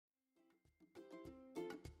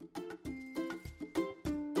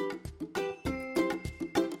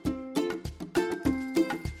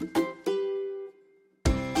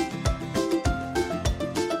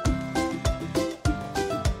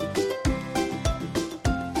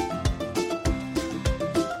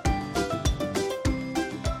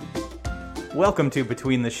Welcome to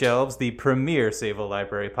Between the Shelves, the premier Sable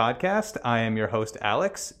Library podcast. I am your host,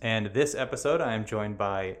 Alex, and this episode I am joined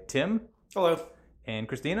by Tim. Hello. And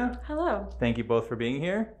Kristina. Hello. Thank you both for being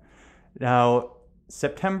here. Now,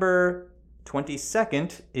 September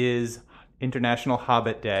 22nd is International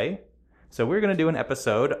Hobbit Day, so we're going to do an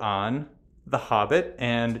episode on The Hobbit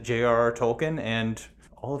and J.R.R. Tolkien and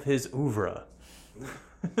all of his oeuvre.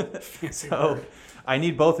 So I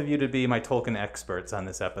need both of you to be my Tolkien experts on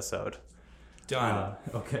this episode. Done.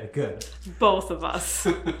 Okay, good. Both of us.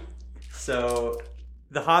 So,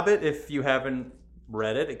 The Hobbit, if you haven't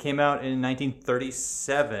read it, it came out in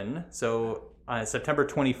 1937, so September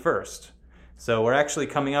 21st. So we're actually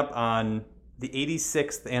coming up on the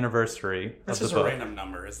 86th anniversary That's of just the book. a random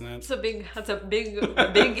number, isn't it? That's a big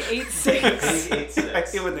 8-6. I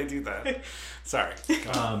hate when they do that. Sorry.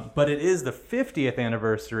 But it is the 50th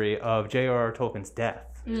anniversary of J.R.R. Tolkien's death.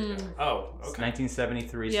 Oh, It's okay.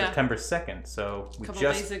 1973, Yeah. September 2nd. So we Couple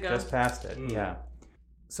just days ago. just passed it. Yeah.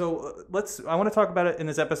 So I want to talk about it in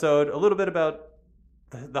this episode, a little bit about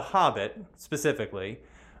the Hobbit specifically.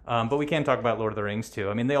 But we can talk about Lord of the Rings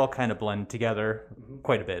too. I mean, they all kind of blend together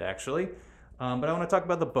quite a bit, actually. But I want to talk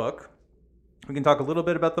about the book. We can talk a little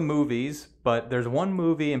bit about the movies, but there's one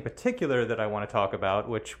movie in particular that I want to talk about,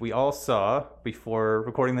 which we all saw before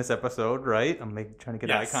recording this episode, right? I'm trying to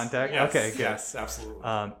get eye contact. Yes. Okay, good. Yes, absolutely.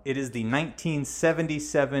 It is the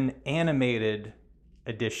 1977 animated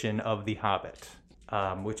edition of The Hobbit,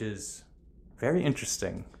 which is very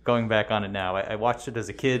interesting. Going back on it now, I watched it as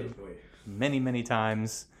a kid many, many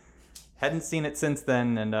times. Hadn't seen it since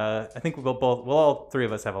then, and I think all three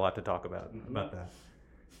of us have a lot to talk about that.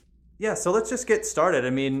 Yeah, so let's just get started. I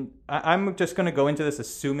mean, I'm just going to go into this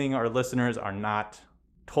assuming our listeners are not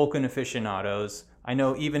Tolkien aficionados. I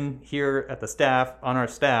know even here at the staff, on our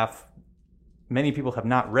staff, many people have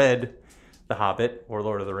not read The Hobbit or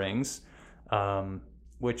Lord of the Rings,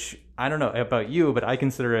 which I don't know about you, but I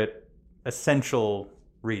consider it essential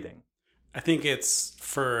reading. I think it's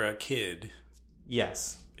for a kid.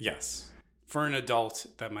 Yes. Yes. For an adult,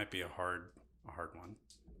 that might be a hard one.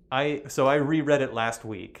 I reread it last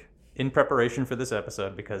week in preparation for this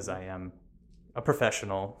episode because I am a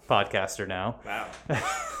professional podcaster now. Wow.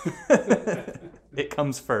 It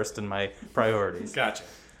comes first in my priorities. Gotcha.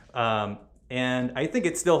 And I think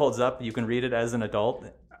it still holds up. You can read it as an adult.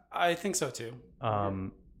 I think so too.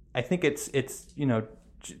 I think it's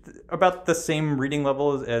about the same reading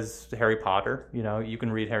level as Harry Potter. You know, you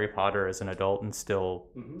can read Harry Potter as an adult and still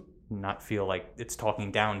not feel like it's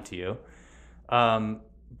talking down to you.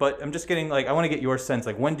 But I'm just getting, I want to get your sense,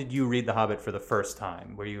 when did you read The Hobbit for the first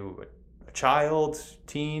time? Were you a child,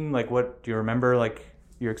 teen? What do you remember,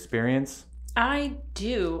 your experience? I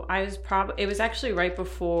do. It was actually right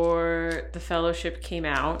before The Fellowship came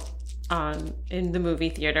out in the movie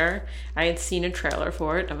theater. I had seen a trailer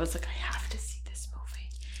for it. I was like, I have to see this movie.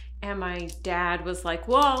 And my dad was like,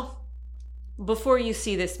 well, before you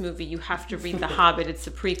see this movie, you have to read The Hobbit. It's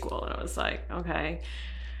a prequel. And I was like, okay.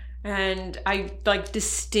 And I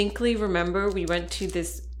distinctly remember we went to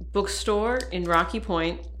this bookstore in Rocky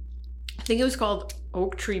Point. I think it was called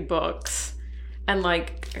Oak Tree Books. And I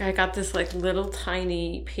got this little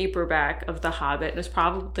tiny paperback of The Hobbit. It was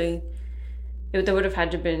probably, that would have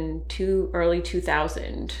had to have been early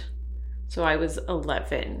 2000. So I was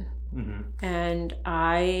 11. Mm-hmm. And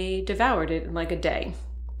I devoured it in a day.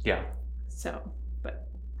 Yeah. So, but.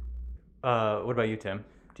 What about you, Tim?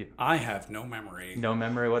 I have no memory. No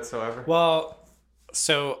memory whatsoever? Well,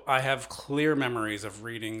 so I have clear memories of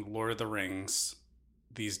reading Lord of the Rings,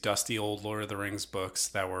 these dusty old Lord of the Rings books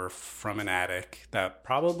that were from an attic that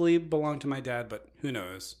probably belonged to my dad, but who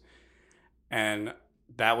knows. And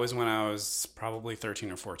that was when I was probably 13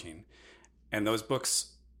 or 14. And those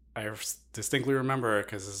books, I distinctly remember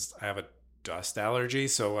because I have a dust allergy,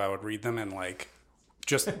 so I would read them and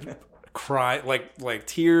just cry, like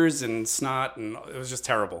tears and snot, and it was just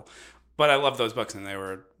terrible. But I love those books, and they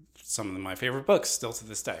were some of my favorite books still to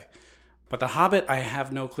this day. But The Hobbit, I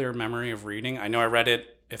have no clear memory of reading. I know I read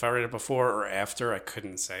it. If I read it before or after, I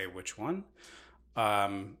couldn't say which one.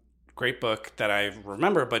 Great book that I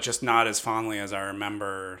remember, but just not as fondly as I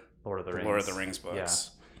remember Lord of the Rings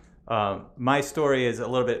books. Yeah. My story is a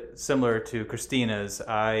little bit similar to Kristina's.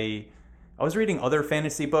 I was reading other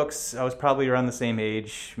fantasy books. I was probably around the same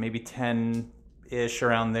age, maybe 10-ish,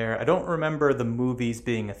 around there. I don't remember the movies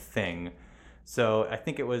being a thing. So I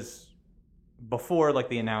think it was before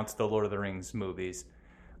they announced the Lord of the Rings movies.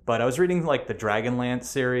 But I was reading the Dragonlance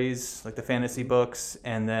series, the fantasy books,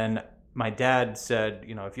 and then my dad said,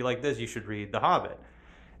 if you like this, you should read The Hobbit.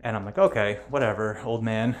 And I'm like, okay, whatever, old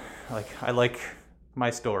man. I like my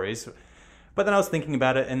stories. But then I was thinking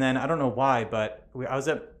about it, and then I don't know why, but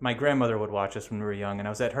my grandmother would watch us when we were young, and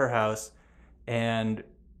I was at her house, and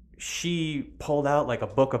she pulled out like a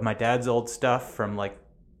book of my dad's old stuff from like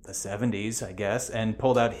the 70s, I guess, and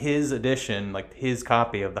pulled out his edition, like his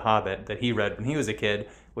copy of The Hobbit that he read when he was a kid,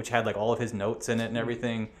 which had like all of his notes in it and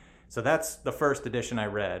everything. So that's the first edition I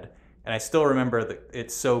read. And I still remember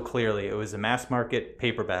it so clearly. It was a mass market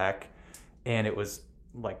paperback, and it was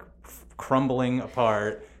like crumbling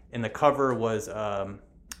apart. And the cover was a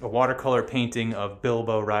watercolor painting of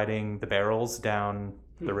Bilbo riding the barrels down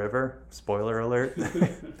the river. Spoiler alert.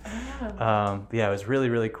 Yeah, it was really,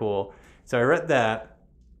 really cool. So I read that,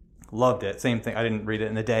 loved it. Same thing. I didn't read it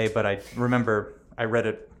in a day, but I remember I read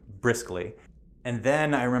it briskly. And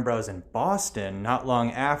then I remember I was in Boston not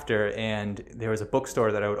long after, and there was a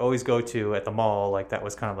bookstore that I would always go to at the mall. Like that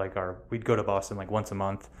was kind of like we'd go to Boston like once a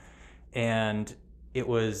month. And it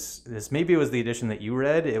was maybe it was the edition that you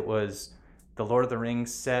read. It was the Lord of the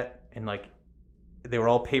Rings set, and like they were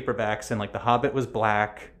all paperbacks, and like the Hobbit was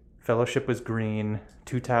black, Fellowship was green,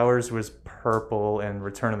 Two Towers was purple, and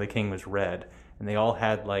Return of the King was red. And they all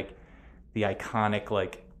had like the iconic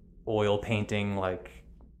like oil painting like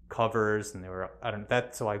covers, and they were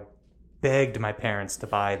so I begged my parents to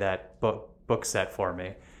buy that book set for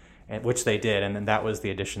me, and which they did, and then that was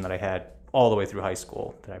the edition that I had all the way through high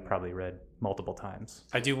school that I probably read multiple times.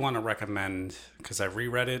 I do want to recommend, because I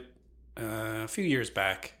reread it a few years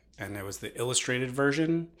back, and it was the illustrated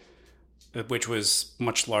version, which was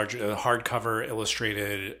much larger, hardcover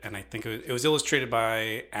illustrated, and I think it was illustrated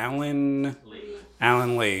by Alan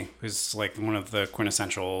Lee, who's like one of the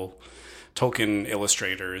quintessential Tolkien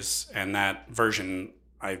illustrators. And that version,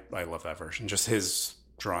 I love that version. Just his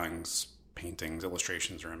drawings, paintings,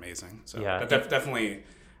 illustrations are amazing. So yeah, that definitely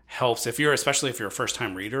helps especially if you're a first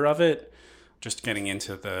time reader of it. Just getting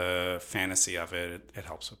into the fantasy of it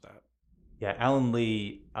helps with that. Yeah, Alan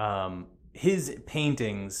Lee, his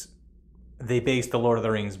paintings, they based the Lord of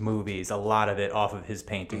the Rings movies, a lot of it off of his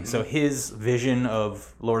paintings. Mm-hmm. So his vision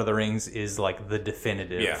of Lord of the Rings is like the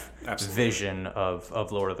definitive vision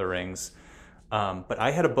of Lord of the Rings. But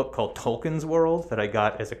I had a book called Tolkien's World that I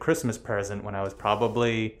got as a Christmas present when I was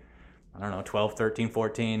probably, 12, 13,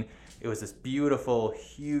 14. It was this beautiful,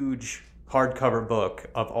 huge hardcover book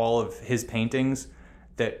of all of his paintings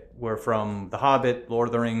that were from The Hobbit, Lord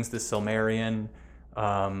of the Rings, the Silmarillion,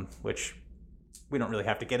 which we don't really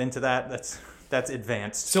have to get into that. That's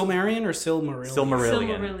advanced. Silmarillion or Silmarillion?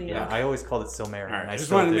 Silmarillion. Yeah, I always called it Silmarillion. Right, I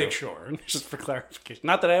just wanted to make sure, just for clarification.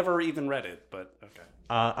 Not that I ever even read it, but okay.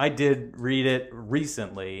 I did read it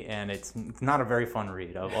recently, and it's not a very fun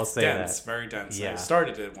read. I'll say dense, that. Very dense. Yeah. I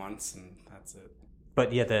started it once, and that's it.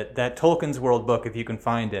 But yeah, that Tolkien's World book, if you can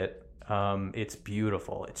find it, it's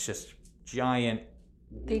beautiful. It's just giant.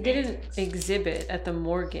 They did an exhibit at the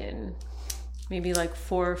Morgan maybe like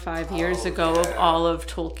 4 or 5 years ago of all of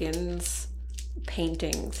Tolkien's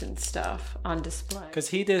paintings and stuff on display. Because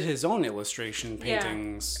he did his own illustration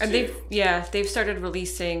paintings. And they've started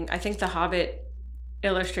releasing, I think The Hobbit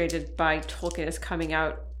illustrated by Tolkien is coming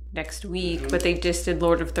out next week, but they just did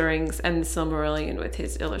Lord of the Rings and the Silmarillion with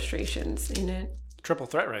his illustrations in it. Triple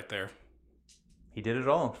threat right there. He did it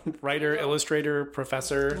all. Writer, illustrator,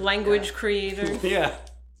 professor. Language creator. Yeah.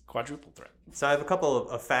 Quadruple threat. So I have a couple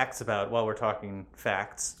of facts while we're talking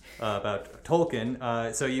facts, about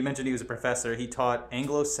Tolkien. So you mentioned he was a professor. He taught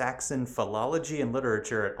Anglo-Saxon philology and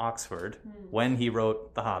literature at Oxford when he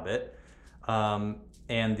wrote The Hobbit.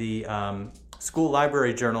 And the school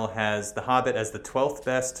library journal has The Hobbit as the 12th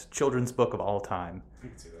best children's book of all time. I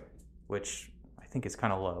can see that. Which I think is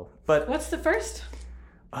kind of low. But what's the first?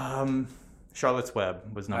 Charlotte's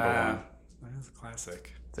Web was number one. That is a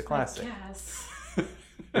classic. It's a classic. Yes.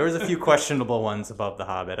 There was a few questionable ones above The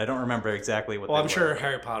Hobbit. I don't remember exactly what they were. Well, I'm sure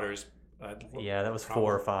Harry Potter's... yeah, that was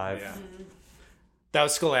 4 or 5. Yeah. That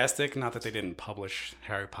was Scholastic. Not that they didn't publish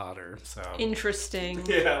Harry Potter, so... Interesting.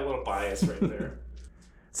 Yeah, a little bias right there.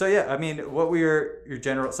 So yeah, I mean, what were your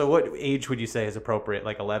general... So what age would you say is appropriate?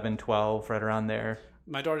 Like 11, 12, right around there?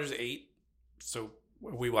 My daughter's 8, so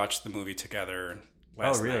we watched the movie together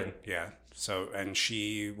last night. Oh, really? Yeah. So, and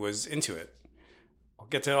she was into it. I'll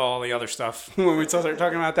get to all the other stuff when we start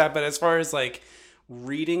talking about that. But as far as like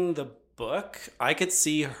reading the book, I could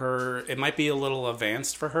see her, it might be a little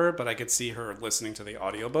advanced for her, but I could see her listening to the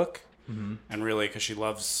audiobook. Mm-hmm. And really, because she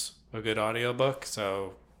loves a good audiobook.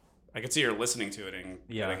 So I could see her listening to it and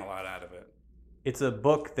getting a lot out of it. It's a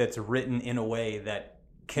book that's written in a way that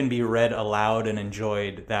can be read aloud and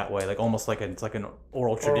enjoyed that way, like almost like it's like an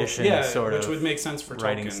oral tradition, sort of, which would make sense for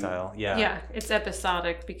writing Tolkien. Style. Yeah, it's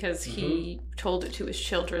episodic because he told it to his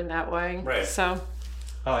children that way. Right. So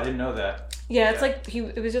Oh, I didn't know that. Yeah, it's like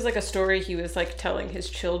it was just like a story he was like telling his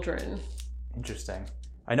children. Interesting.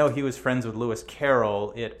 I know he was friends with Lewis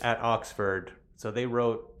Carroll at Oxford, so they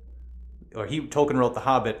wrote, or Tolkien wrote The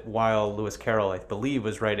Hobbit while Lewis Carroll, I believe,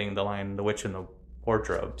 was writing The Lion, the Witch, and the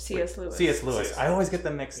Wardrobe. C.S. Lewis. C.S. Lewis. I always get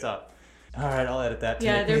them mixed up. All right, I'll edit that to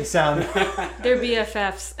make me they're sound. They're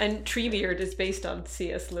BFFs, and Treebeard is based on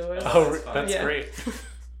C.S. Lewis. Oh, that's great.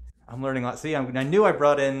 I'm learning a lot. See, I knew I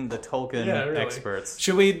brought in the Tolkien experts.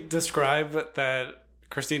 Should we describe that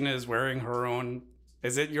Kristina is wearing her own...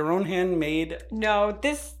 Is it your own handmade? No,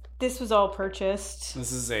 this was all purchased.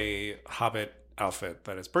 This is a Hobbit outfit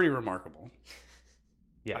that is pretty remarkable.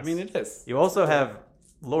 Yes. I mean, it is. You also have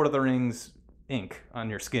Lord of the Rings ink on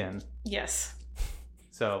your skin. Yes.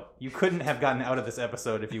 So you couldn't have gotten out of this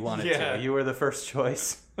episode if you wanted to. You were the first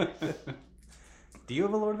choice. Do you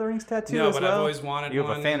have a Lord of the Rings tattoo as well? No, but I've always wanted You have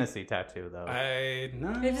one. a fantasy tattoo, though.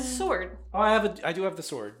 No. It's a sword. Oh, I do have the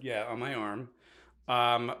sword, on my arm.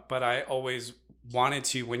 But I always wanted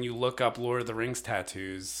to, when you look up Lord of the Rings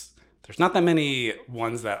tattoos, there's not that many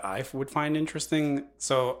ones that I would find interesting.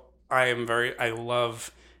 So I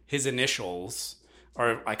love his initials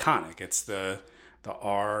are iconic. It's the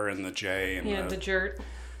R and the J and the Jert.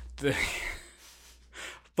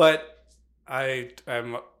 But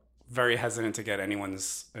I'm very hesitant to get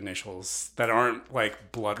anyone's initials that aren't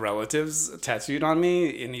like blood relatives tattooed on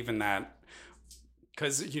me, and even that,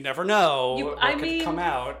 because you never know what could come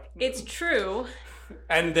out. It's true.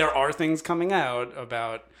 And there are things coming out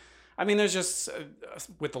about... I mean, there's just,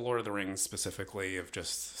 with the Lord of the Rings specifically, of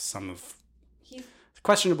just some of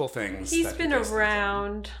questionable things. He's been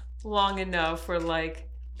around long enough for, like,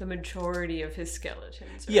 the majority of his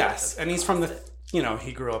skeletons. Yes, and he's from the...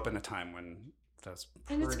 he grew up in a time when that's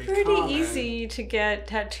pretty And it's pretty common. easy to get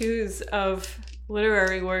tattoos of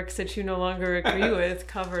literary works that you no longer agree with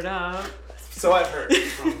covered up. So I've heard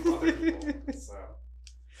from other people. So.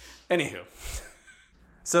 Anywho.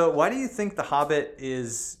 So why do you think The Hobbit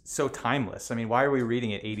is so timeless? I mean, why are we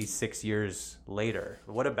reading it 86 years later?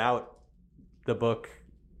 What about the book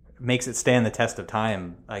makes it stand the test of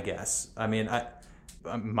time, I guess? I mean,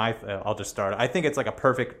 I'll just start. I think it's like a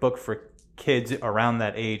perfect book for kids around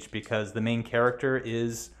that age because the main character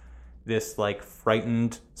is this like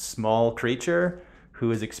frightened small creature who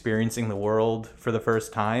is experiencing the world for the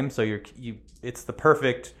first time. So it's the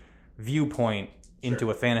perfect viewpoint into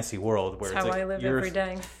a fantasy world where it's how I live every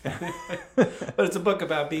day. But it's a book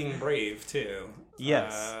about being brave too.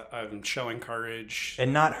 Yes. Showing courage.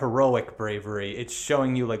 And not heroic bravery. It's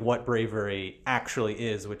showing you like what bravery actually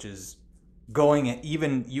is, which is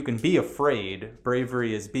even you can be afraid.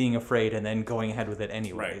 Bravery is being afraid and then going ahead with it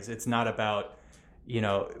anyways. Right. It's not about,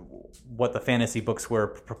 what the fantasy books were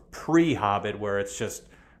pre-Hobbit, where it's just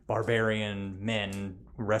barbarian men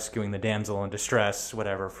rescuing the damsel in distress,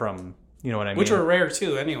 whatever, from... You know what I mean? Which were rare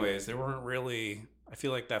too, anyways. There weren't really... I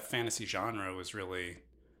feel like that fantasy genre was really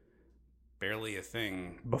barely a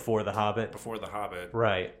thing. Before The Hobbit? Before The Hobbit.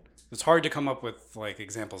 Right. It's hard to come up with like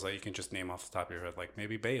examples that you can just name off the top of your head, like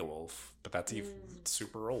maybe Beowulf, but that's even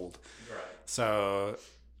super old. Right. So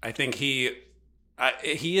I think he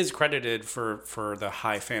is credited for the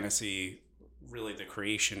high fantasy, really the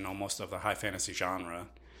creation almost of the high fantasy genre,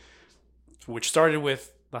 which started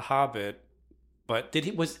with The Hobbit. But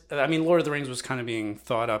Lord of the Rings was kind of being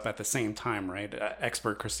thought up at the same time, right?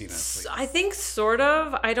 Expert Kristina, please. I think sort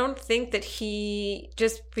of. I don't think that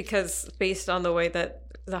just because based on the way that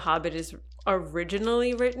The Hobbit is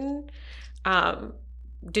originally written,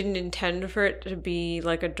 didn't intend for it to be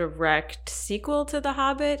like a direct sequel to The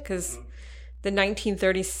Hobbit, because the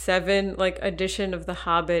 1937 edition of The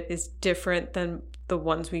Hobbit is different than the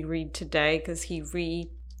ones we read today, because he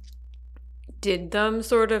did them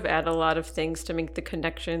sort of, add a lot of things to make the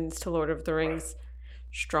connections to Lord of the Rings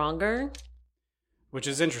stronger. Which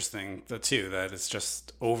is interesting, too, that it's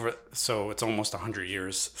just over, so it's almost 100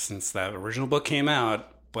 years since that original book came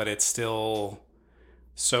out, but it's still,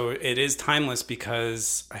 so it is timeless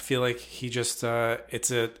because I feel like he just,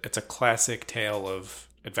 it's a classic tale of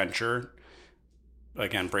adventure,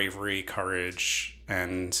 again, bravery, courage,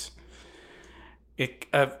 and it,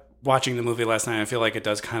 watching the movie last night, I feel like it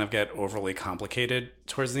does kind of get overly complicated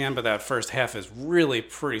towards the end, but that first half is really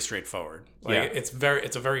pretty straightforward. It's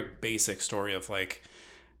a very basic story of like,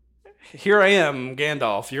 here I am,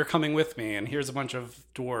 Gandalf, you're coming with me, and here's a bunch of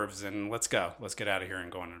dwarves, and let's go. Let's get out of here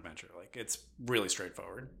and go on an adventure. Like, it's really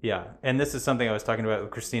straightforward. Yeah, and this is something I was talking about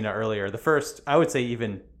with Kristina earlier. The first, I would say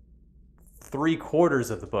even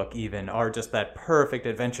 3/4 of the book even are just that perfect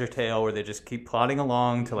adventure tale where they just keep plodding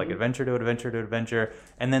along to like adventure to adventure to adventure,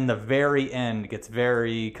 and then the very end gets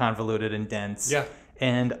very convoluted and dense. Yeah.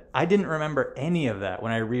 And I didn't remember any of that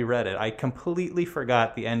when I reread it. I completely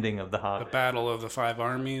forgot the ending of The Hobbit. The Battle of the Five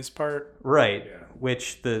Armies part? Right. Yeah.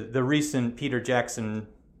 Which the recent Peter Jackson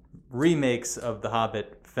remakes of the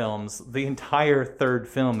Hobbit films, the entire third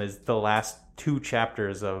film is the last 2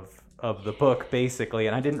 chapters of the book, basically,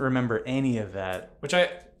 and I didn't remember any of that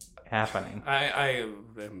happening. I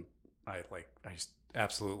just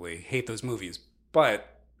absolutely hate those movies. But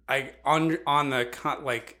the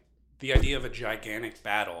idea of a gigantic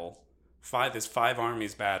battle, this five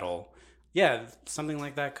armies battle, yeah, something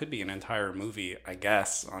like that could be an entire movie, I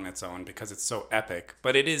guess, on its own because it's so epic.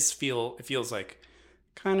 But it feels like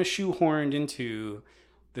kind of shoehorned into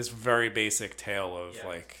this very basic tale of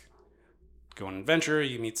like go on an adventure,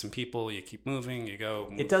 you meet some people, you keep moving, you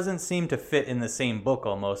go. It doesn't seem to fit in the same book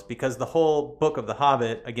almost because the whole book of The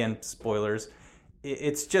Hobbit, again, spoilers,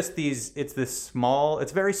 it's just it's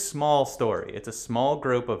a very small story. It's a small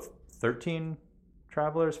group of 13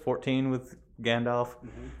 travelers, 14 with Gandalf.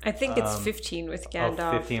 I think it's 15 with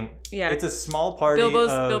Gandalf. 15. Yeah. It's a small party.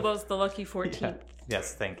 Bilbo's the lucky 14th. Yeah.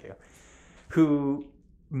 Yes, thank you. Who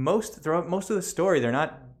throughout most of the story, they're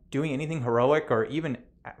not doing anything heroic or even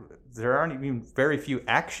there aren't even very few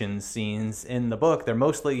action scenes in the book. They're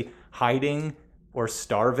mostly hiding or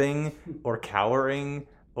starving or cowering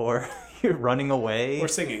or running away or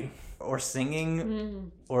singing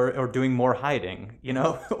or doing more hiding,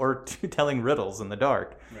 or telling riddles in the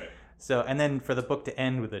dark. Right. So, and then for the book to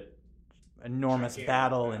end with an enormous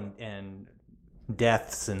battle and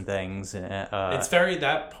deaths and things.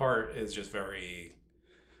 That part is just very,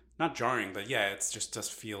 not jarring, but yeah, it's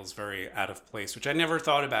just feels very out of place, which I never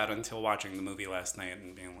thought about until watching the movie last night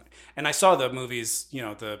and being like, and I saw the movies,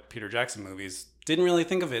 the Peter Jackson movies, didn't really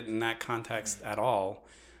think of it in that context at all.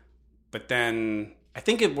 But then I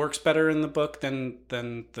think it works better in the book than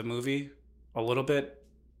the movie a little bit,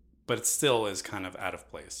 but it still is kind of out of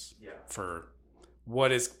place for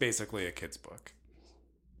what is basically a kid's book.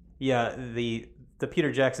 Yeah, the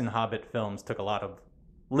Peter Jackson Hobbit films took a lot of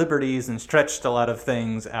liberties and stretched a lot of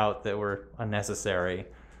things out that were unnecessary.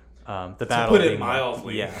 The battle, to put it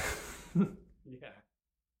mildly. Yeah. Yeah.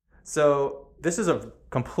 So this is a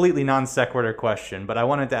completely non sequitur question, but I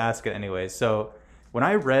wanted to ask it anyway. So when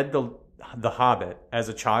I read the Hobbit as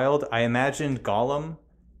a child, I imagined Gollum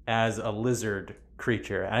as a lizard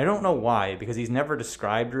creature. And I don't know why, because he's never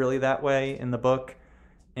described really that way in the book.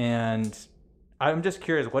 And I'm just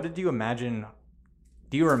curious, what did you imagine?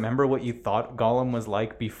 Do you remember what you thought Gollum was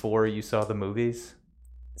like before you saw the movies?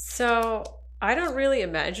 So I don't really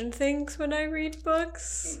imagine things when I read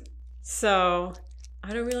books. So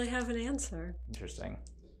I don't really have an answer. Interesting.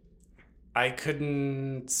 I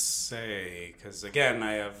couldn't say, because again,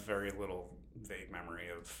 I have very little vague memory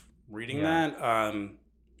of reading that.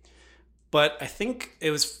 But I think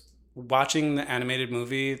it was watching the animated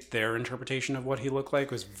movie, their interpretation of what he looked like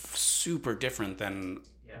was super different than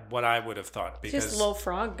what I would have thought. Because just a little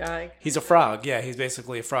frog guy. He's a frog. Yeah, he's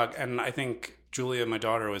basically a frog. And I think Julia, my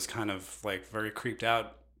daughter, was kind of like very creeped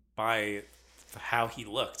out by how he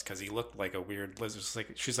looked, because he looked like a weird lizard.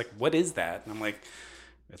 She's like, what is that? And I'm like,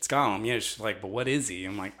 it's Gollum. Yeah, she's like, but what is he?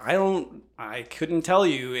 I'm like, I couldn't tell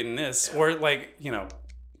you in this. Or like,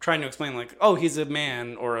 trying to explain like, oh, he's a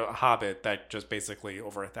man or a hobbit that just basically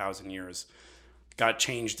over 1,000 years got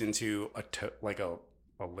changed into a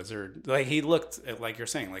lizard. Like he looked, like you're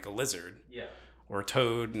saying, like a lizard. Yeah. Or a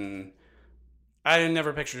toad. And I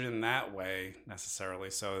never pictured it in that way necessarily.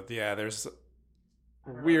 So yeah, there's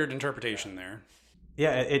weird interpretation there.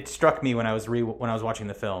 Yeah, it struck me when I was watching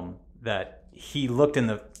the film that he looked in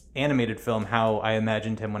the animated film how I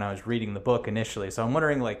imagined him when I was reading the book initially. So I'm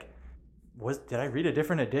wondering, like, did I read a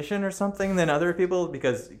different edition or something than other people?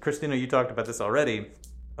 Because, Kristina, you talked about this already.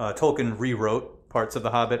 Tolkien rewrote parts of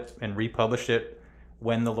The Hobbit and republished it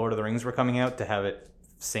when The Lord of the Rings were coming out to have it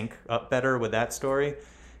sync up better with that story.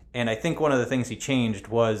 And I think one of the things he changed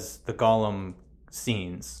was the Gollum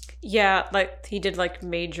scenes. Yeah, like he did like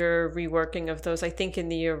major reworking of those. I think in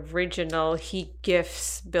the original he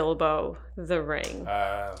gifts Bilbo the ring.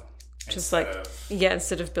 Just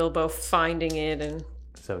instead of Bilbo finding it, and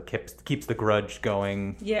so it keeps the grudge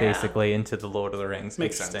going basically into the Lord of the Rings.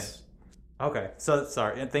 Makes sense. Okay, so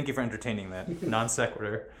sorry, and thank you for entertaining that non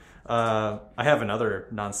sequitur. I have another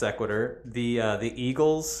non sequitur. The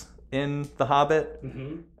eagles in The Hobbit.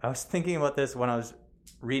 Mm-hmm. I was thinking about this when I was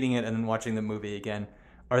reading it and then watching the movie again.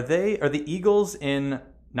 Are the eagles in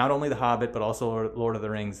not only The Hobbit but also Lord of the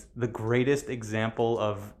Rings the greatest example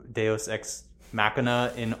of Deus Ex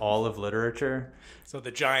Machina in all of literature? So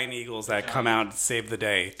the giant eagles that come out and save the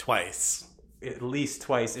day twice. At least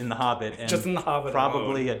twice in The Hobbit. And just in The Hobbit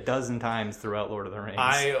probably alone. a dozen times throughout Lord of the Rings.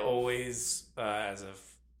 I always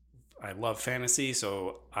I love fantasy,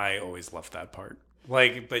 so I always loved that part.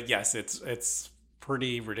 Like, but yes, it's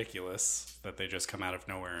pretty ridiculous that they just come out of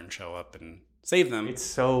nowhere and show up and save them. It's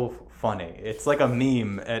so funny. It's like a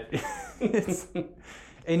meme.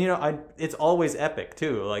 And it's always epic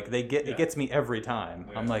too. Like it gets me every time.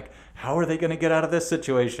 Yeah. I'm like, how are they going to get out of this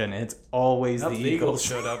situation? And it's always the Eagles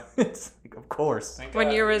showed up. It's like, of course.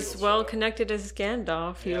 When you're as well connected as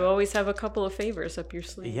Gandalf, you always have a couple of favors up your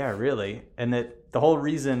sleeve. Yeah, really. And the whole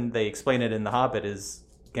reason they explain it in The Hobbit is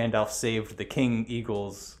Gandalf saved the King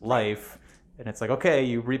Eagle's life, and it's like, okay,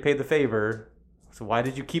 you repaid the favor. So why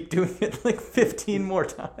did you keep doing it like 15 more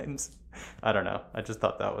times? I don't know. I just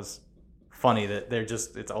thought that was funny that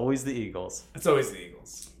it's always the Eagles. It's always the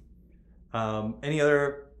Eagles. Any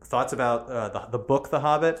other thoughts about the book The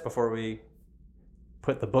Hobbit before we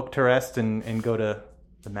put the book to rest and go to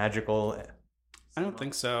the magical? I don't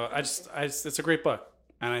think so. I just it's a great book.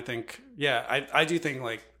 And I think, I do think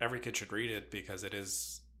like every kid should read it because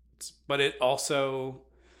but it also,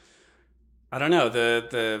 I don't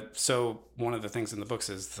know, so one of the things in the books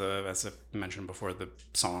is as I mentioned before, the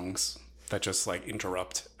songs that just like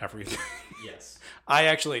interrupt everything. Yes. I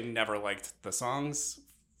actually never liked the songs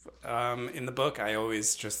in the book. I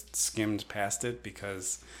always just skimmed past it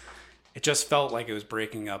because it just felt like it was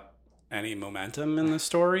breaking up any momentum in the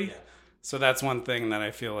story. Yeah. So that's one thing that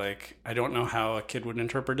I feel like I don't know how a kid would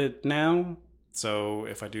interpret it now. So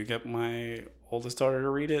if I do get my oldest daughter to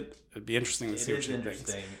read it, it'd be interesting to see what she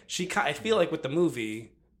thinks. I feel like with the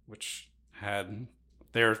movie, which had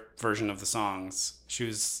their version of the songs,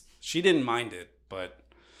 she didn't mind it, but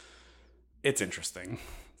it's interesting.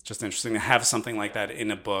 It's just interesting to have something like that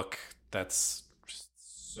in a book that's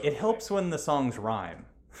just so it helps when the songs rhyme.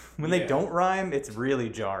 When they don't rhyme, it's really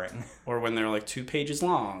jarring. Or when they're like 2 pages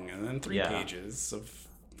long and then 3 pages of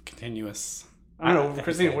continuous. I don't know,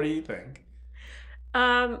 Kristina, what do you think?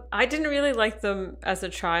 I didn't really like them as a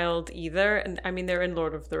child either, and I mean they're in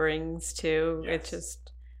Lord of the Rings too. Yes. It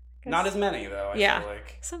just not as many though. I feel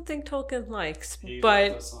like something Tolkien likes,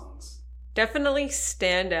 but definitely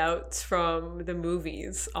standouts from the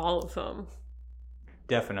movies, all of them.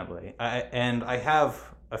 Definitely, I have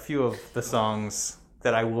a few of the songs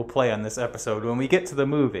that I will play on this episode when we get to the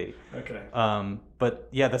movie. Okay. But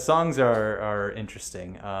yeah, the songs are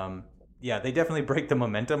interesting. They definitely break the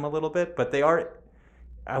momentum a little bit, but they are.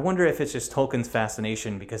 I wonder if it's just Tolkien's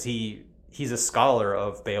fascination because he's a scholar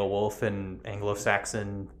of Beowulf and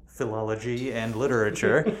Anglo-Saxon philology and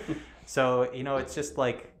literature. So it's just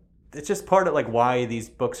part of like why these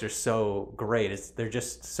books are so great. They're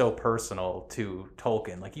just so personal to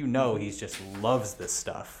Tolkien. Like he just loves this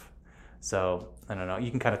stuff. So I don't know.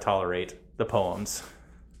 You can kind of tolerate the poems.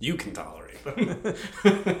 You can tolerate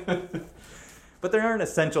them. But they aren't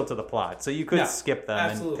essential to the plot, so you could skip them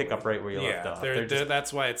and pick up right where you left off.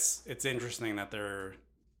 That's why it's interesting that they're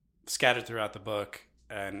scattered throughout the book,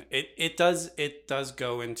 and it does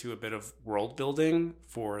go into a bit of world building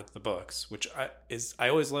for the books, which I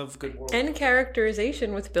always love good world and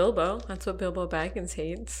characterization with Bilbo. That's what Bilbo Baggins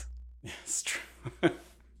hates. Yeah, it's true.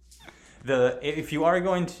 If you are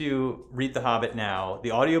going to read The Hobbit now,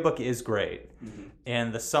 the audiobook is great,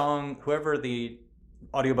 and the song, whoever the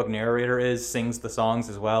audiobook narrator sings the songs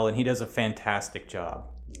as well, and he does a fantastic job.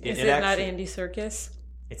 Is it not Andy Serkis?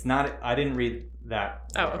 It's not. I didn't read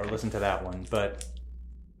that or listen to that one, but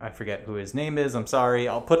I forget who his name is. I'm sorry.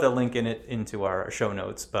 I'll put the link into our show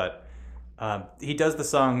notes, but he does the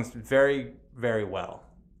songs very, very well,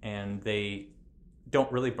 and they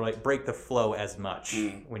don't really break the flow as much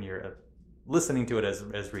when you're listening to it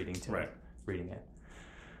as reading it.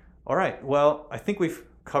 All right. Well, I think we've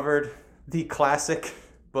covered the classic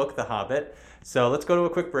book, The Hobbit. So let's go to a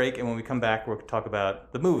quick break, and when we come back, we'll talk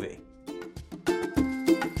about the movie.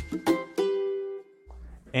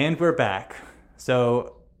 And we're back.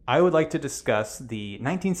 So I would like to discuss the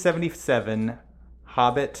 1977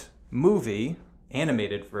 Hobbit movie,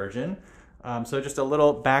 animated version. So just a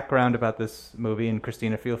little background about this movie, and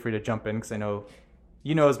Kristina, feel free to jump in, because I know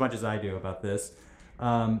you know as much as I do about this.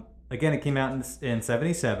 Again, it came out in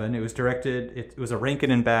 1977. It was directed, it was a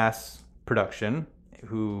Rankin and Bass production,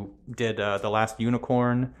 who did The Last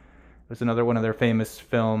Unicorn. It was another one of their famous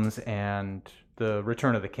films, and The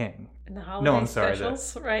Return of the King. And the holiday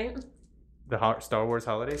specials, right? The Star Wars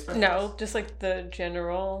holiday specials? No, just like the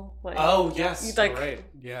general. Like, oh, yes. Like, right.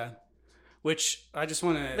 Yeah. Which I just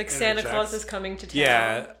want to like Santa Claus is coming to town.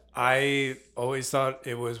 Yeah. I always thought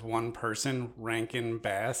it was one person, Rankin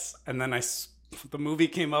Bass. And then the movie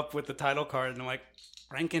came up with the title card, and I'm like,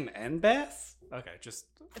 Rankin and Bass? Okay, just...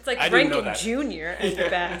 It's like Rankin Jr. and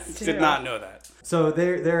Bass, too. Did not know that. So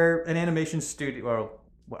they're an animation studio, or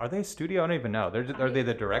Are they a studio? I don't even know. Are they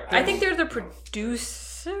the directors? I think they're the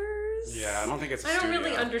producers. Yeah, I don't think it's a I don't studio.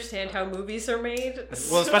 really understand how movies are made.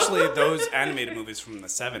 Well, especially those animated movies from the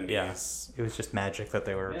 70s. Yeah. It was just magic that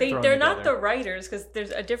they were They're throwing not the together. writers, because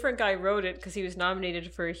there's a different guy wrote it because he was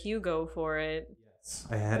nominated for a Hugo for it.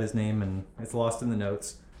 I had his name and it's lost in the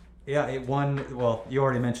notes. Yeah, it won. Well, you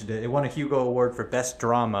already mentioned it. It won a Hugo Award for Best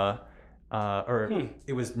Drama.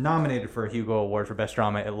 It was nominated for a Hugo Award for Best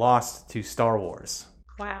Drama. It lost to Star Wars.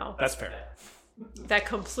 Wow. That's fair. That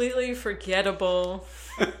completely forgettable.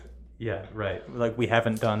 Yeah, right. Like we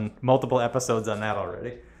haven't done multiple episodes on that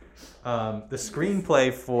already. The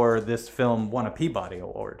screenplay for this film won a Peabody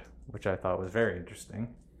Award, which I thought was very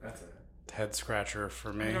interesting. That's a head scratcher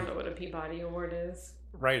for me. I don't know what a Peabody Award is.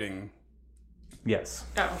 Writing. Yes.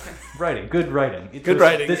 Oh, okay. Writing. Good writing. Good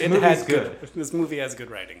writing. This It movie's has good. This movie has good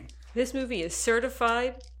writing. This movie is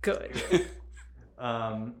certified good.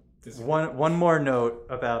 One more note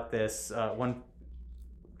about this. One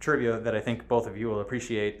trivia that I think both of you will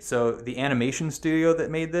appreciate. So the animation studio that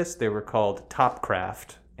made this, they were called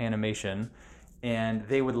Topcraft Animation, and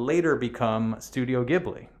they would later become Studio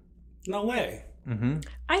Ghibli. No way. Mm-hmm.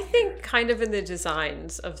 I think kind of in the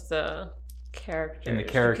designs of the characters. In the You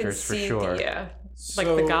can characters, for see sure. Like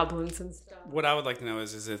the goblins and stuff. What I would like to know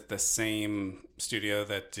is it the same studio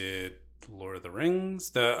that did Lord of the Rings,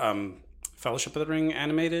 the Fellowship of the Ring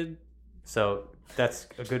animated? So that's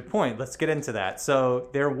a good point. Let's get into that. So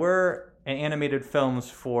there were animated films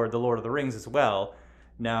for The Lord of the Rings as well.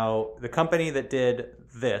 Now, the company that did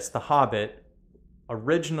this, The Hobbit,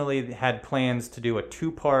 originally had plans to do a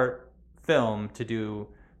 2-part film to do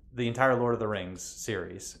the entire Lord of the Rings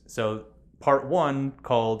series. So part 1,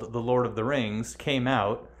 called The Lord of the Rings, came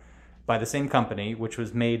out by the same company, which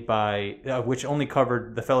was made by, which only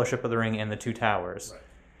covered the Fellowship of the Ring and the Two Towers. Right.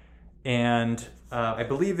 And I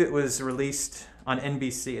believe it was released on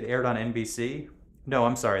NBC. It aired on NBC. No,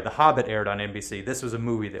 I'm sorry. The Hobbit aired on NBC. This was a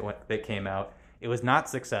movie that came out. It was not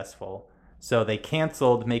successful, so they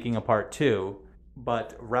canceled making a part 2.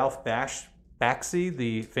 But Ralph Bakshi,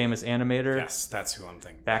 the famous animator. Yes, that's who I'm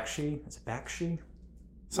thinking. Bakshi? Is it Bakshi?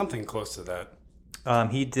 Something close to that.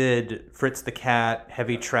 He did Fritz the Cat,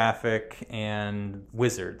 Heavy Traffic, and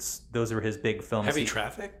Wizards. Those were his big films. Heavy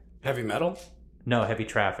Traffic? Heavy Metal? No, Heavy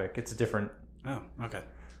Traffic. It's a different. Oh,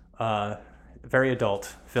 okay. Very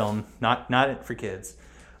adult film, not for kids.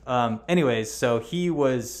 Anyways, so he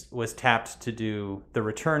was tapped to do The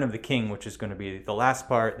Return of the King, which is going to be the last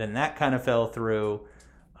part. Then that kind of fell through,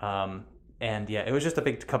 and yeah, it was just a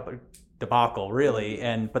big debacle,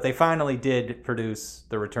 really. But they finally did produce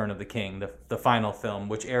The Return of the King, the final film,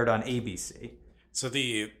 which aired on ABC. So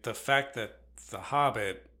the fact that The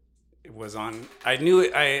Hobbit was on, I knew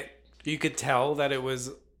it. You could tell that it was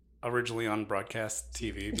originally on broadcast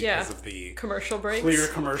TV because of the commercial breaks. Clear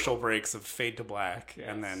commercial breaks of fade to black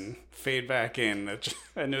and then fade back in.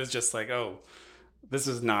 And it was just like, oh, this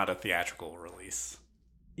is not a theatrical release.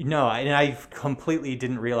 No, I completely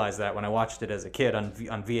didn't realize that when I watched it as a kid on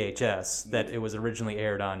VHS, that it was originally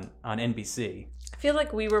aired on NBC. I feel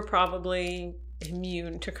like we were probably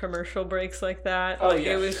immune to commercial breaks like that. Oh,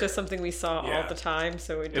 yeah. It was just something we saw all the time,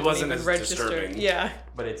 so it wasn't even as register. disturbing. Yeah.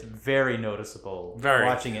 But it's very noticeable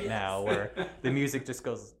watching it now, where the music just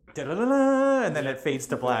goes da-da-da-da, and then it fades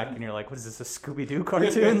to black, and you're like, what is this, a Scooby-Doo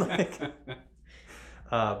cartoon?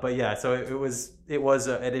 But yeah, so it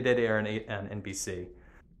did air on NBC.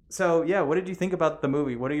 So yeah, what did you think about the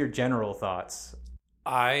movie? What are your general thoughts?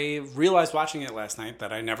 I realized watching it last night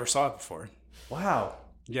that I never saw it before. Wow.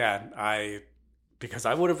 Yeah, because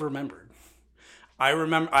I would have remembered.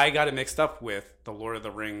 I got it mixed up with the Lord of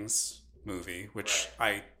the Rings movie, which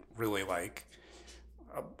I really like.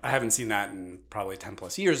 I haven't seen that in probably 10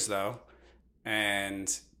 plus years though.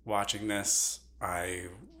 And watching this, I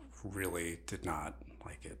really did not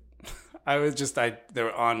like it.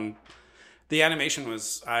 The animation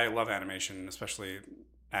I love animation, especially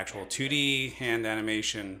actual 2D hand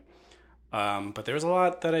animation. But there was a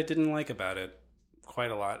lot that I didn't like about it.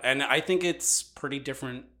 Quite a lot. And I think it's pretty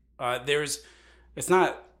different. The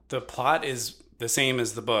plot is the same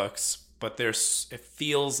as the books, but it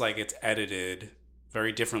feels like it's edited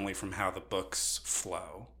very differently from how the books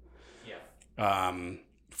flow. Yeah.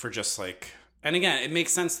 For just like, and again, it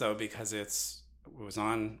makes sense though, because it was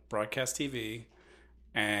on broadcast TV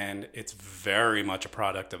and it's very much a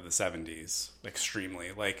product of the 70s,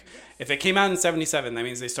 extremely. Like, if it came out in 77, that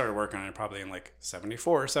means they started working on it probably in like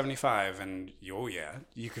 74 or 75, and oh yeah,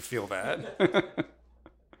 you could feel that.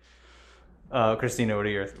 Kristina, what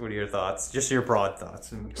are your thoughts? Just your broad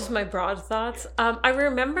thoughts. Just my broad thoughts. I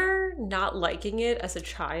remember not liking it as a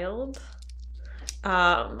child.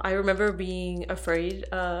 I remember being afraid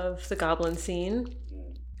of the goblin scene.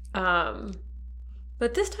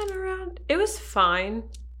 But this time around, it was fine.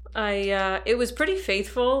 It was pretty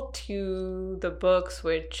faithful to the book,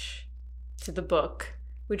 which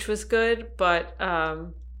was good. But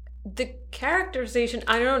the characterization,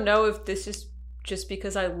 I don't know if this is just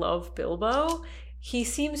because I love Bilbo. He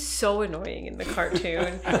seems so annoying in the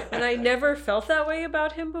cartoon, and I never felt that way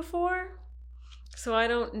about him before. So I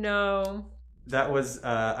don't know. That was,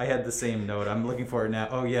 I had the same note. I'm looking for it now.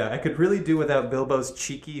 Oh, yeah. I could really do without Bilbo's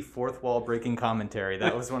cheeky fourth wall breaking commentary.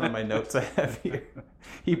 That was one of my notes I have here.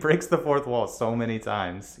 He breaks the fourth wall so many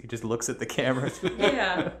times. He just looks at the cameras.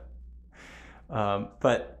 Yeah.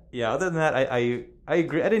 But, yeah, other than that, I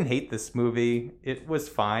agree. I didn't hate this movie. It was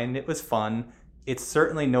fine. It was fun. It's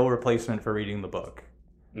certainly no replacement for reading the book.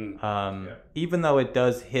 Even though it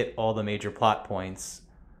does hit all the major plot points,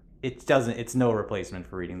 it's no replacement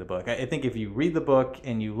for reading the book. I think if you read the book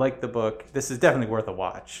and you like the book, this is definitely worth a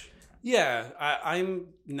watch. Yeah, I'm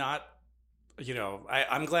not,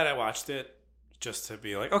 I'm glad I watched it just to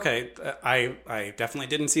be like, okay, I definitely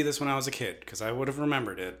didn't see this when I was a kid because I would have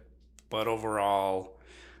remembered it. But overall,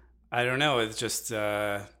 I don't know. It's just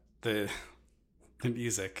the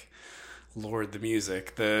music, Lord, the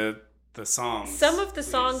music, the songs. Some of the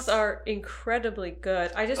songs are incredibly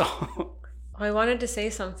good. I wanted to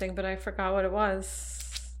say something, but I forgot what it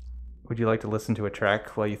was. Would you like to listen to a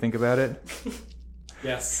track while you think about it?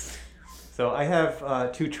 Yes. So I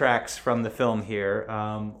have 2 tracks from the film here.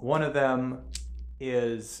 One of them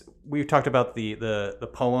is, we've talked about the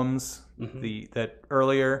poems that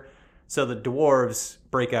earlier. So the dwarves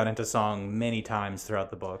break out into song many times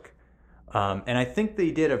throughout the book. And I think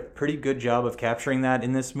they did a pretty good job of capturing that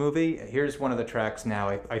in this movie. Here's one of the tracks now.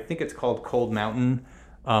 I think it's called Cold Mountain.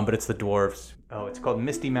 But it's the dwarves. Oh, it's called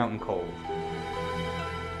Misty Mountain Cold.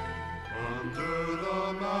 Under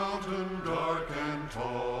the mountain dark and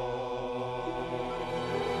tall,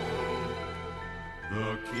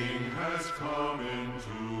 the king has come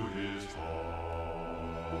into his hall.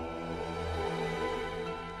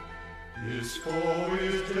 His foe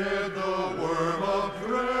is dead, the worm of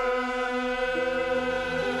dread,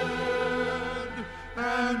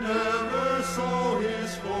 and ever so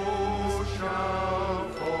his foe shall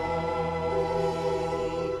fall.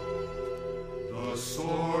 The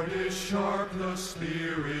sword is sharp, the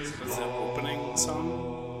spear is long. Is it opening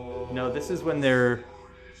song? No, this is when they're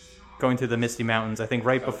going to the Misty Mountains. I think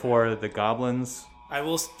right before the goblins.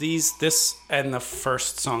 This and the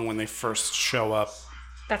first song when they first show up.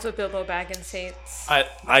 That's what Bilbo Baggins hates.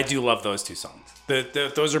 I do love those 2 songs.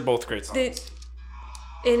 Those are both great songs.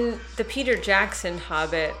 In the Peter Jackson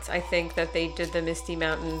Hobbit, I think that they did the Misty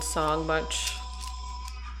Mountain song much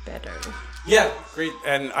better. Yeah, great,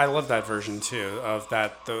 and I love that version too. Of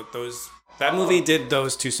that, that movie did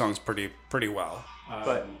those 2 songs pretty well.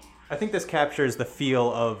 But I think this captures the feel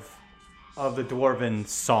of the dwarven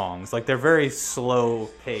songs. Like, they're very slow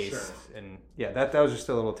paced. Sure. And yeah, that was just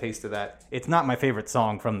a little taste of that. It's not my favorite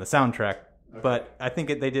song from the soundtrack, but I think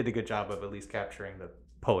they did a good job of at least capturing the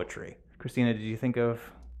poetry. Kristina, did you think of?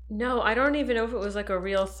 No, I don't even know if it was like a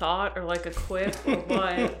real thought or like a quip or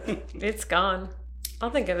what. It's gone. I'll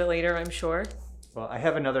think of it later, I'm sure. Well, I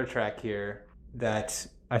have another track here that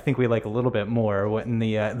I think we like a little bit more when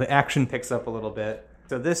the action picks up a little bit.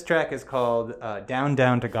 So this track is called Down,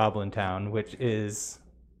 Down to Goblin Town, which is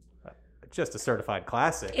just a certified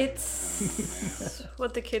classic. It's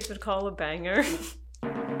what the kids would call a banger.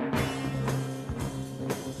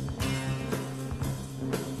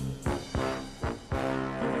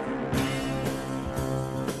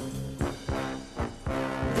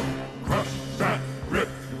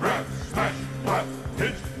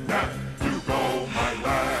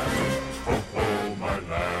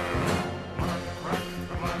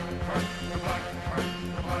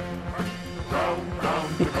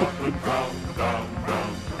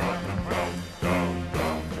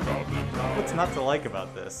 What's not to like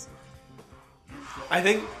about this? I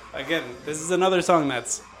think, again, this is another song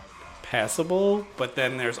that's passable, but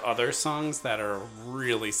then there's other songs that are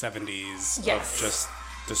really 70s yes. of just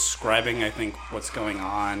describing, I think, what's going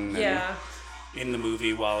on in the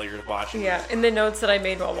movie while you're watching it. it. In the notes that I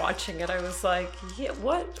made while watching it, I was like,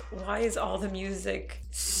 why is all the music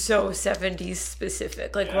so 70s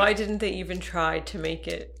specific? Like, why didn't they even try to make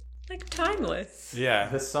it like timeless? Yeah.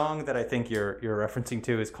 The song that I think you're referencing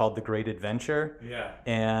to is called The Great Adventure. Yeah.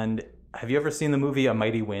 And have you ever seen the movie A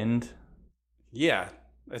Mighty Wind? Yeah.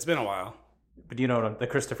 It's been a while. But you know the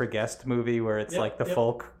Christopher Guest movie where it's like the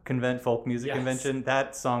folk music convention?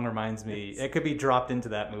 That song reminds me. It could be dropped into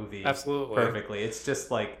that movie. Absolutely. Perfectly. It's just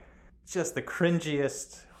the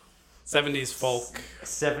cringiest, 70s folk.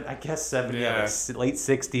 I guess 70s, Yeah. late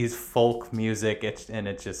 60s folk music, and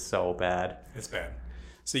it's just so bad. It's bad.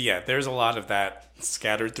 So yeah, there's a lot of that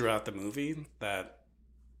scattered throughout the movie that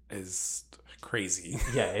is crazy.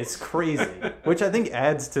 Yeah, it's crazy, which I think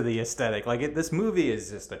adds to the aesthetic. Like, this movie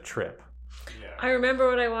is just a trip. I remember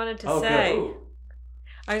what I wanted to say.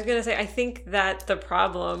 I was going to say, I think that the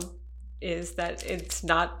problem is that it's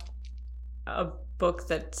not a book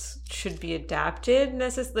that should be adapted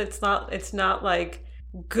necessarily. It's not like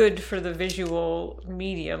good for the visual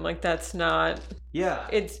medium. Like, that's not. Yeah.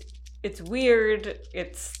 It's weird.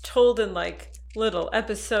 It's told in like little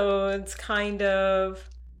episodes, kind of.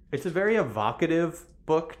 It's a very evocative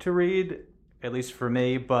book to read, at least for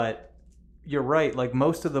me, but you're right. Like,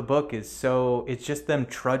 most of the book it's just them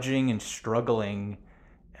trudging and struggling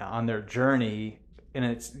on their journey, and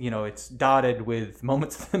it's dotted with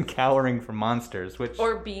moments of them cowering from monsters,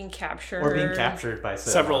 or being captured by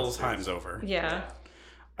several monsters. times over. Yeah.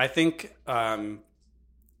 I think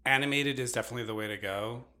animated is definitely the way to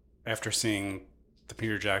go after seeing the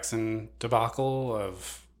Peter Jackson debacle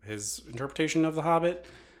of his interpretation of The Hobbit,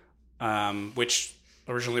 which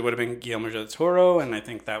originally would have been Guillermo del Toro, and I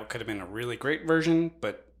think that could have been a really great version,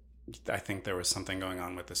 but I think there was something going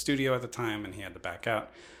on with the studio at the time, and he had to back out.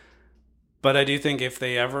 But I do think if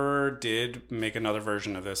they ever did make another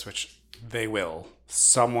version of this, which they will,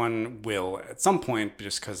 someone will at some point,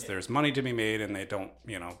 just because there's money to be made, and they don't,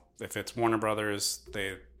 if it's Warner Brothers,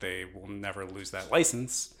 they will never lose that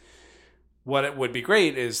license. What it would be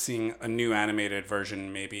great is seeing a new animated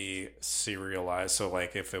version, maybe serialized. So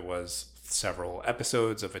like if it was several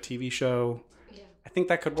episodes of a TV show, I think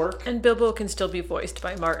that could work. And Bilbo can still be voiced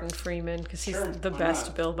by Martin Freeman because he's the best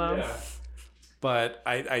not? Bilbo. Yeah. But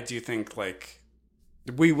I do think like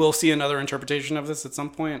we will see another interpretation of this at some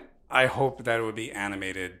point. I hope that it would be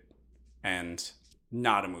animated and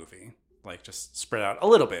not a movie, like just spread out a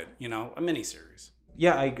little bit, a miniseries.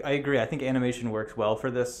 Yeah, I agree. I think animation works well for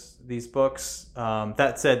these books.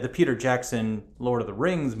 That said, the Peter Jackson Lord of the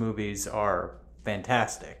Rings movies are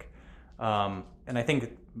fantastic. And I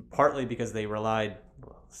think partly because they relied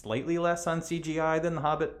slightly less on CGI than the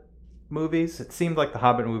Hobbit movies. It seemed like the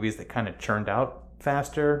Hobbit movies that kind of churned out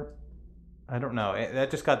faster. I don't know.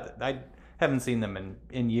 I haven't seen them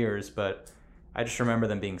in years, but I just remember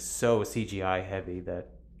them being so CGI heavy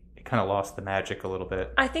that it kind of lost the magic a little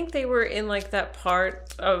bit. I think they were in like that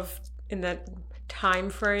part in that time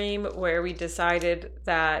frame where we decided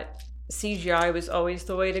that CGI was always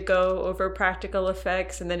the way to go over practical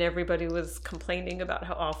effects, and then everybody was complaining about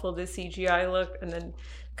how awful the CGI looked, and then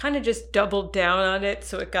kind of just doubled down on it,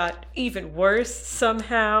 so it got even worse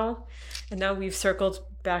somehow. And now we've circled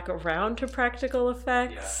back around to practical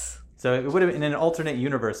effects. Yeah. So it would have, in an alternate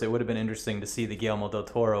universe, it would have been interesting to see the Guillermo del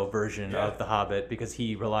Toro version of The Hobbit, because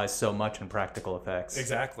he relies so much on practical effects.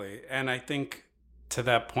 Exactly. And I think to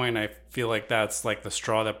that point, I feel like that's like the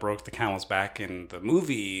straw that broke the camel's back in the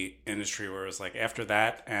movie industry, where it was like after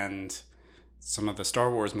that and some of the Star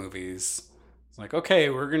Wars movies, it's like, okay,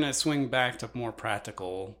 we're going to swing back to more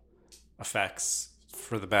practical effects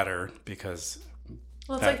for the better, because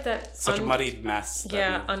it's like that such a muddied mess.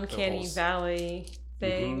 Uncanny Valley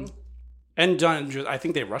thing. Mm-hmm. And I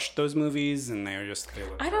think they rushed those movies, and they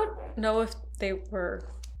I don't know if they were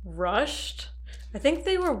rushed. I think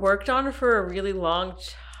they were worked on for a really long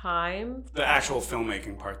time. The actual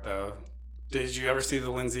filmmaking part, though. Did you ever see the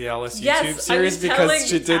Lindsay Ellis yes, YouTube series? Because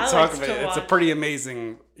she did Alex talk about it. It's a pretty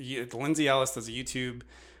amazing. Lindsay Ellis does a YouTube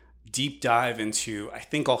deep dive into, I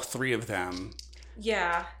think, all three of them.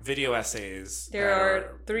 Yeah. Video essays. There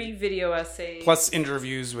are 3 video essays. Plus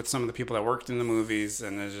interviews with some of the people that worked in the movies,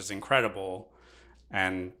 and it's just incredible.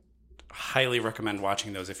 And highly recommend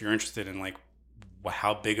watching those if you're interested in like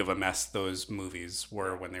how big of a mess those movies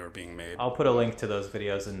were when they were being made. I'll put a link to those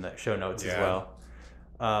videos in the show notes as well.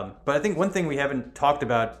 But I think one thing we haven't talked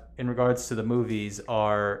about in regards to the movies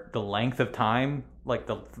are the length of time, like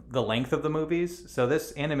the length of the movies. So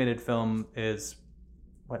this animated film is,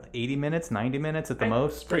 80 minutes, 90 minutes at the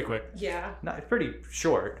most? Pretty quick. Yeah. No, it's pretty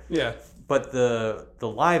short. Yeah. But the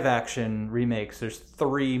live action remakes, there's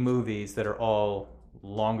 3 movies that are all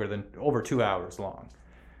longer than over 2 hours long.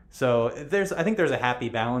 So I think there's a happy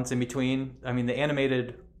balance in between. I mean, the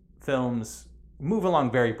animated films move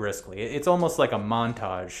along very briskly. It's almost like a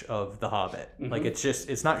montage of The Hobbit. Mm-hmm. Like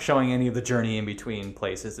it's not showing any of the journey in between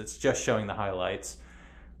places. It's just showing the highlights,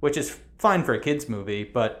 which is fine for a kids movie.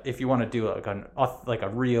 But if you want to do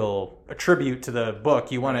a tribute to the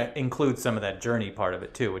book, you want to include some of that journey part of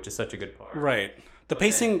it too, which is such a good part. Right. The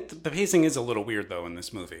pacing is a little weird though in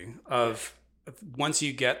this movie. Once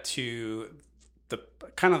you get to the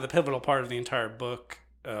kind of the pivotal part of the entire book,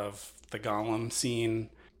 of the Gollum scene.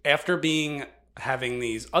 After having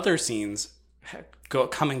these other scenes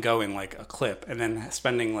come and go in like a clip, and then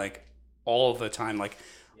spending like all the time like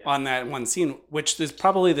on that one scene, which is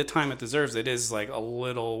probably the time it deserves. It is like a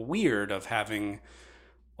little weird of having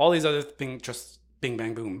all these other things just bing,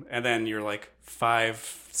 bang, boom. And then you're like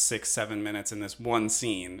 5, 6, 7 minutes in this one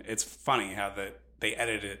scene. It's funny how they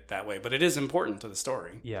edit it that way, but it is important to the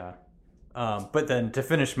story. Yeah. But then to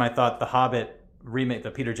finish my thought, the Hobbit remake,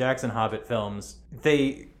 the Peter Jackson Hobbit films,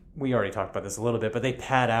 we already talked about this a little bit, but they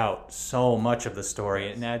pad out so much of the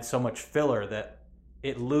story and add so much filler that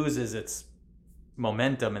it loses its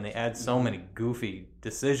momentum, and they add so many goofy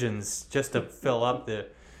decisions just to fill up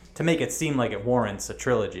to make it seem like it warrants a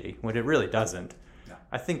trilogy, when it really doesn't. No.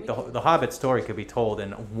 I think the Hobbit story could be told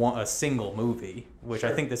in a single movie, which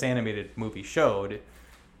I think this animated movie showed.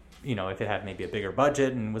 You know, if it had maybe a bigger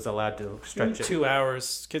budget and was allowed to stretch it. 2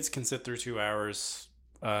 hours. Kids can sit through 2 hours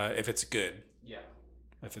if it's good. Yeah.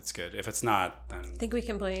 If it's good. If it's not, then... I think we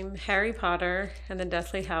can blame Harry Potter and the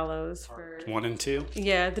Deathly Hallows for... 1 and 2?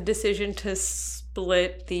 Yeah, the decision to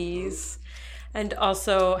split these. And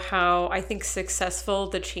also how I think successful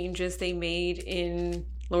the changes they made in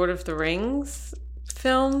Lord of the Rings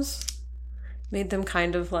films made them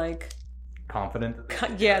kind of like... Confident?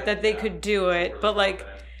 That they could do it. But like...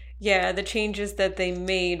 Yeah, the changes that they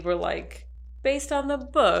made were like based on the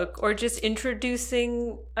book, or just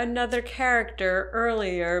introducing another character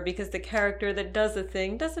earlier because the character that does the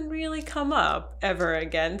thing doesn't really come up ever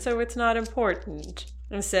again, so it's not important.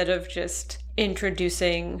 Instead of just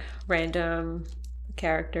introducing random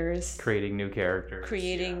characters. Creating new characters.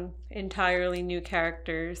 Creating entirely new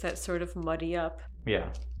characters that sort of muddy up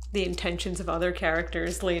the intentions of other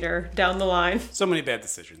characters later down the line. So many bad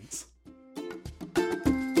decisions.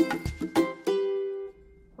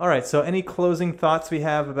 All right, so any closing thoughts we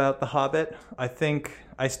have about The Hobbit?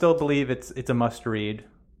 I still believe it's a must-read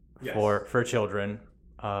for children,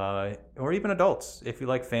 or even adults. If you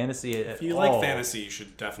like fantasy If you like fantasy, you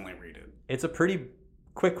should definitely read it. It's a pretty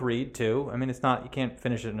quick read, too. I mean, you can't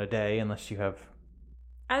finish it in a day unless you have...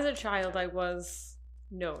 As a child, I was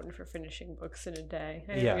known for finishing books in a day.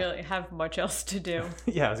 I didn't really have much else to do.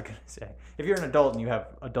 Yeah, I was going to say. If you're an adult and you have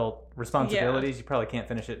adult responsibilities, you probably can't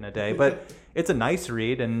finish it in a day. But it's a nice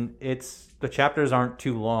read, and the chapters aren't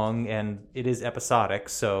too long, and it is episodic,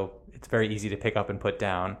 so it's very easy to pick up and put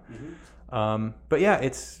down. Mm-hmm. But yeah, I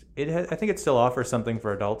think it still offers something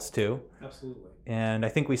for adults too. Absolutely. And I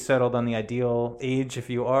think we settled on the ideal age if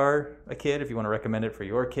you are a kid, if you want to recommend it for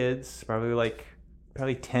your kids, probably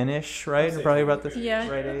 10-ish, right? Probably about this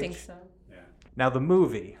right age. I think so. Yeah. Now the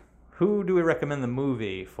movie. Who do we recommend the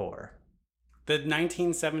movie for? The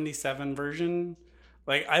 1977 version.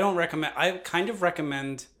 Like, I kind of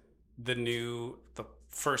recommend the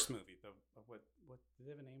first movie. What did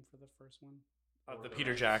they have a name for the first one? The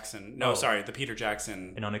Peter Jackson. No, sorry, the Peter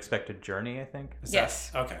Jackson. An Unexpected Journey, I think.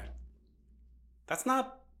 Yes. Okay. That's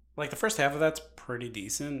not, like, the first half of that's pretty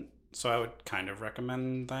decent. So I would kind of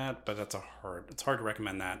recommend that, but it's hard to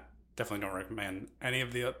recommend that. Definitely don't recommend any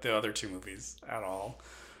of the other two movies at all.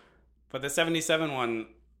 But the 77 one,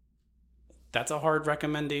 that's a hard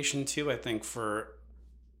recommendation too, I think,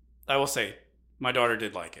 I will say, my daughter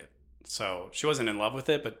did like it. So she wasn't in love with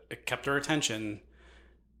it, but it kept her attention,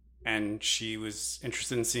 and she was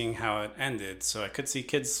interested in seeing how it ended. So I could see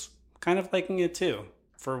kids kind of liking it too,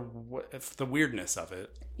 for the weirdness of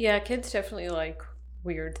it. Yeah, kids definitely like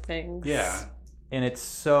weird things. Yeah. And it's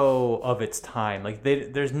so of its time. Like,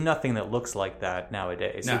 there's nothing that looks like that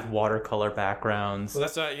nowadays. No. With watercolor backgrounds. Well,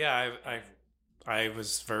 that's I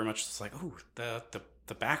was very much just like, oh,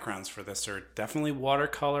 the backgrounds for this are definitely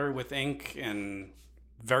watercolor with ink and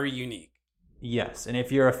very unique. Yes, and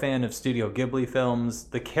if you're a fan of Studio Ghibli films,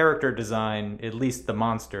 the character design, at least the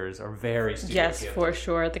monsters, are very Studio Ghibli. For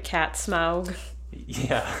sure. The cat Smaug.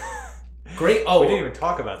 Yeah. Great. Oh, we didn't even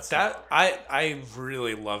talk about that. I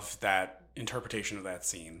really love that interpretation of that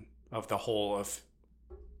scene, of the whole of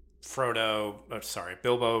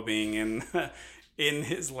Bilbo being in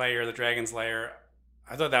his lair, the dragon's lair.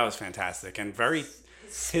 I thought that was fantastic and very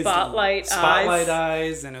spotlight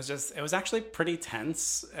eyes, and it was actually pretty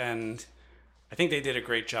tense, and I think they did a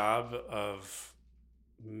great job of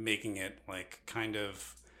making it like kind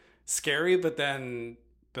of scary, but then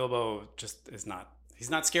Bilbo just he's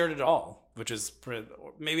not scared at all, which is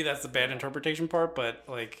maybe that's the bad interpretation part, but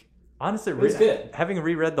like honestly, having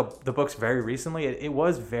reread the books very recently, it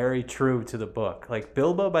was very true to the book. Like,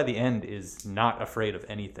 Bilbo by the end is not afraid of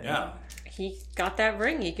anything. Yeah. He got that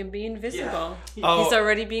ring. He can be invisible. Yeah. He's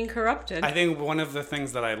already being corrupted. I think one of the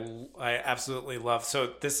things that I absolutely love.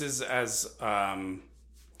 So this is as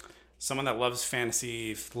someone that loves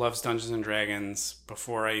fantasy, loves Dungeons and Dragons,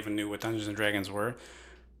 before I even knew what Dungeons and Dragons were,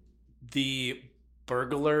 the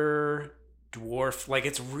burglar dwarf, like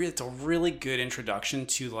it's a really good introduction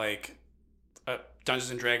to like Dungeons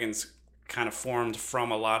and Dragons kind of formed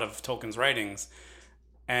from a lot of Tolkien's writings.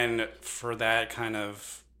 And for that kind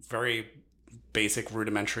of very basic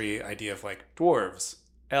rudimentary idea of like dwarves,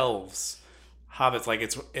 elves, hobbits, like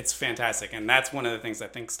it's fantastic. And that's one of the things I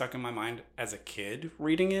think stuck in my mind as a kid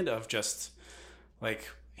reading it, of just like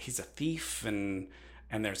he's a thief and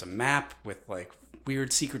there's a map with like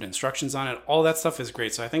weird secret instructions on it. All that stuff is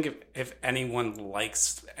great. So I think if anyone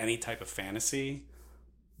likes any type of fantasy,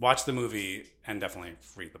 watch the movie and definitely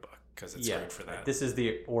read the book, because it's great for that. This is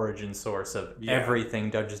the origin source of everything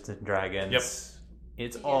Dungeons and Dragons. Yep.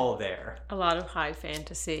 It's all there. A lot of high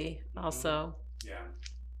fantasy also. Yeah.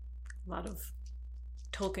 A lot of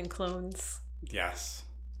Tolkien clones. Yes.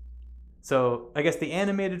 So I guess the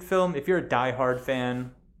animated film, if you're a diehard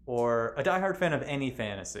fan or a diehard fan of any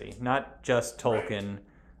fantasy, not just Tolkien,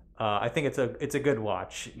 I think it's a good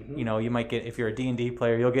watch. Mm-hmm. You know, you might get, if you're a D&D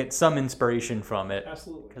player, you'll get some inspiration from it.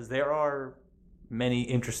 Absolutely. Because there are many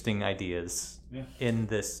interesting ideas in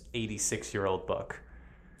this 86-year-old book.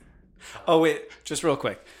 Oh, wait, just real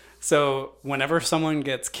quick. So whenever someone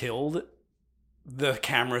gets killed, the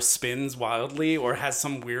camera spins wildly or has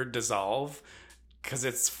some weird dissolve because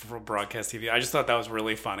it's for broadcast TV. I just thought that was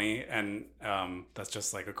really funny. And that's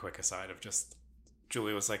just like a quick aside of just,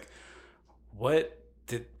 Julie was like, what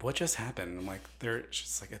just happened? I'm like,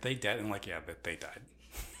 she's like, are they dead? And I'm like, yeah, but they died.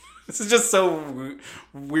 This is just so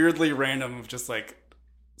weirdly random of just like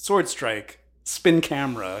sword strike, spin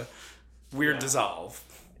camera, weird dissolve.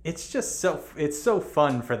 It's just so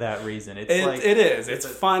fun for that reason. It is. It's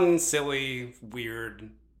fun, silly, weird.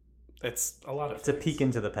 It's a lot of It's a peek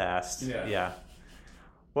into the past. Yeah.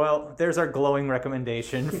 Well, there's our glowing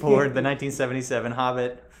recommendation for the 1977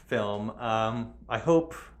 Hobbit film. I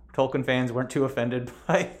hope Tolkien fans weren't too offended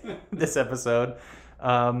by this episode.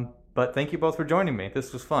 But thank you both for joining me.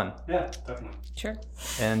 This was fun. Yeah, definitely. Sure.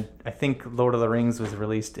 And I think Lord of the Rings was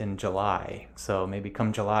released in July. So maybe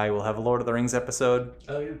come July we'll have a Lord of the Rings episode.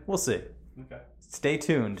 Oh, yeah. We'll see. Okay. Stay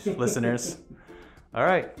tuned, listeners. All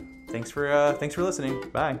right. Thanks for listening.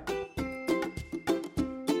 Bye.